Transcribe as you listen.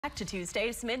Back to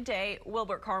Tuesday's Midday.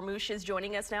 Wilbery Carmouche is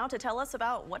joining us now to tell us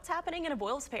about what's happening in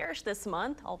Avoyelles Parish this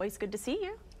month. Always good to see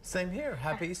you. Same here.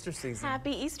 Happy Easter season.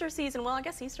 Happy Easter season. Well, I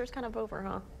guess Easter's kind of over,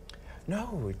 huh?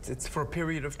 No, it's for a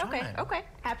period of time. Okay.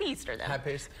 Happy Easter then.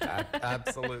 Happy Easter.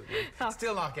 Absolutely.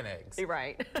 Still knocking eggs. You're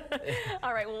right.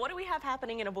 All right, well, what do we have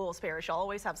happening in Avoyelles Parish? I'll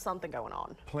always have something going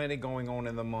on. Plenty going on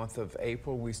in the month of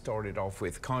April. We started off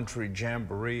with Country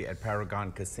Jamboree at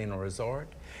Paragon Casino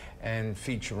Resort and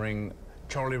featuring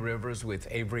Charlie Rivers with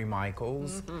Avery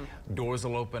Michaels. Doors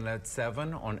will open at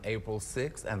 7 on April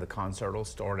 6th, and the concert will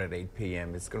start at 8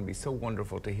 p.m. It's going to be so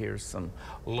wonderful to hear some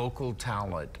local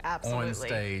talent on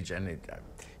stage, and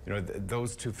you know,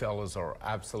 those two fellows are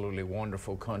absolutely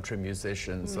wonderful country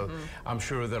musicians, so I'm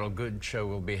sure that a good show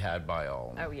will be had by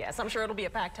all. Oh yes, I'm sure it'll be a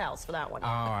packed house for that one.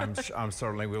 I'm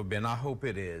certainly will be, and I hope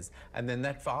it is. And then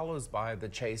that follows by the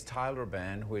Chase Tyler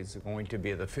Band, who is going to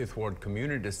be at the Fifth Ward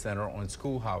Community Center on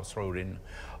Schoolhouse Road in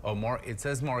it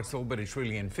says Marksville, but it's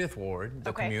really in Fifth Ward,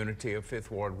 the community of Fifth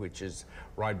Ward, which is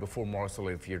right before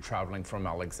Marksville if you're traveling from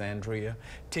Alexandria.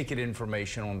 Ticket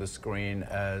information on the screen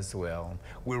as well.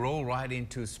 We roll right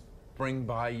into Spring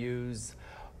Bayou's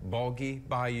Boggy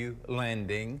Bayou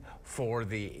Landing for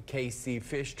the KC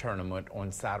Fish Tournament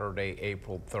on Saturday,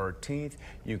 April 13th.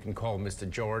 You can call Mr.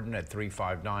 Jordan at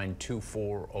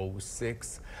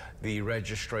 359-2406. The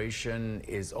registration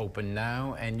is open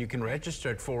now, and you can register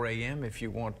at 4 a.m. if you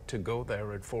want to go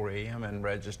there at 4 a.m. and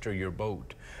register your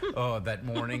boat that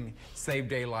morning. Save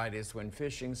daylight is when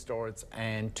fishing starts,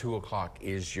 and 2 o'clock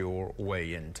is your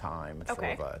weigh-in time for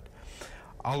that.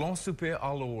 Allons Souper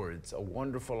à Lourdes, a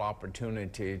wonderful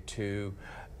opportunity to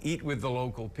eat with the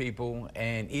local people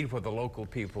and eat what the local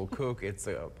people cook. It's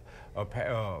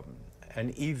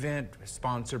an event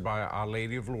sponsored by Our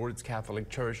Lady of Lourdes Catholic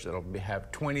Church that'll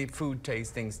have 20 food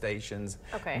tasting stations,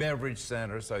 beverage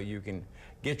centers, so you can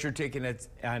get your ticket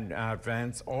in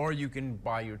advance, or you can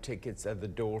buy your tickets at the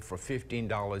door for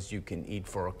 $15. You can eat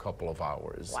for a couple of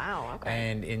hours. Wow,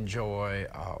 and enjoy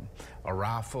a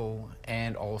raffle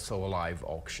and also a live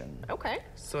auction.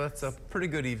 So it's a pretty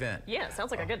good event. Yeah, it sounds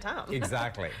like a good time.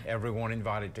 Exactly. Everyone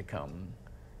invited to come.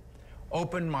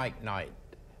 Open mic night.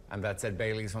 And that's at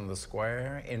Bailey's on the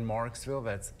Square in Marksville.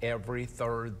 That's every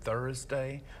third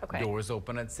Thursday. Doors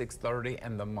open at 6:30,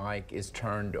 and the mic is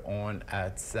turned on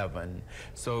at 7.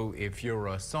 So if you're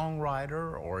a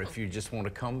songwriter, or if you just want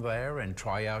to come there and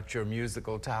try out your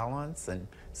musical talents and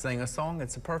sing a song,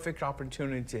 it's a perfect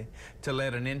opportunity to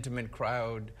let an intimate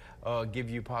crowd give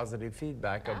you positive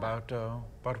feedback about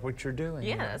what you're doing.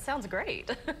 Yeah, it sounds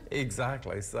great.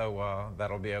 Exactly. So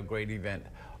that'll be a great event.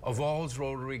 Avoyelles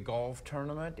Rotary Golf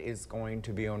Tournament is going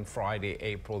to be on Friday,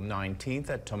 April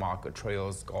 19th at Tamaka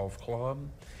Trails Golf Club.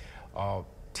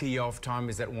 Tee-off time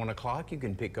is at 1 o'clock. You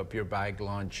can pick up your bag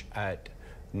lunch at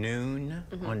noon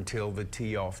until the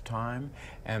tee-off time,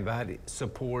 and that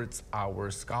supports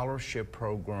our scholarship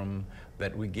program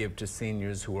that we give to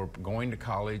seniors who are going to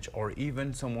college, or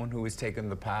even someone who has taken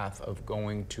the path of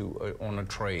going to on a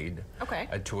trade,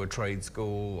 to a trade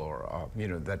school, or you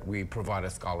know, that we provide a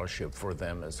scholarship for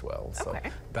them as well. So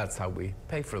that's how we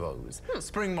pay for those.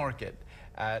 Spring Market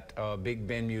at Big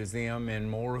Ben Museum in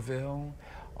Moorville.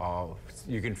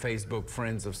 You can Facebook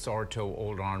Friends of Sarto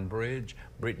Old Iron Bridge.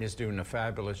 Brittany's doing a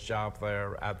fabulous job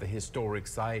there at the historic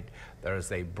site.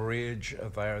 There's a bridge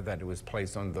there that was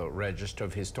placed on the Register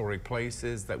of Historic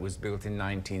Places that was built in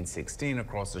 1916.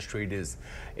 Across the street is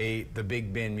the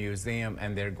Big Ben Museum,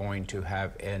 and they're going to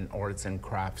have an arts and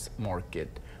crafts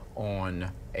market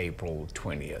on April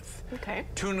 20th.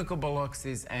 Tunica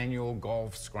Biloxi's annual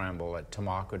golf scramble at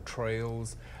Tamaka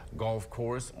Trails Golf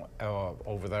Course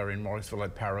over there in Marksville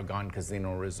at Paragon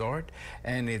Casino Resort,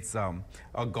 and it's a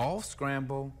golf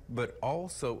scramble, but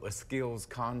also a skills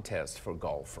contest for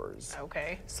golfers.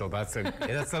 So that's a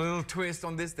little twist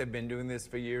on this. They've been doing this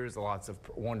for years. Lots of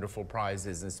wonderful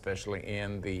prizes, especially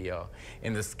in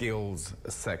the skills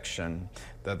section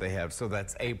that they have. So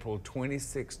that's April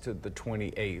 26th to the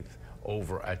 28th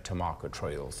over at Tamaka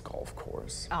Trails Golf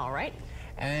Course. All right.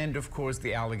 And of course,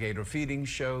 the Alligator Feeding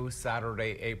Show,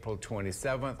 Saturday, April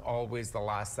 27th, always the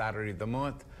last Saturday of the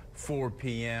month, 4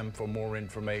 p.m. For more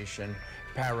information,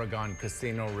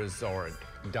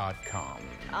 ParagonCasinoResort.com.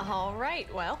 All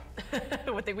right, well, I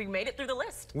think we made it through the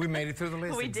list. We made it through the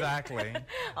list, exactly.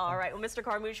 All right, well, Mr.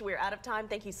 Carmouche, we're out of time.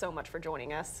 Thank you so much for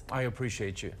joining us. I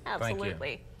appreciate you. Absolutely.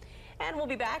 Thank you. And we'll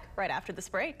be back right after this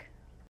break.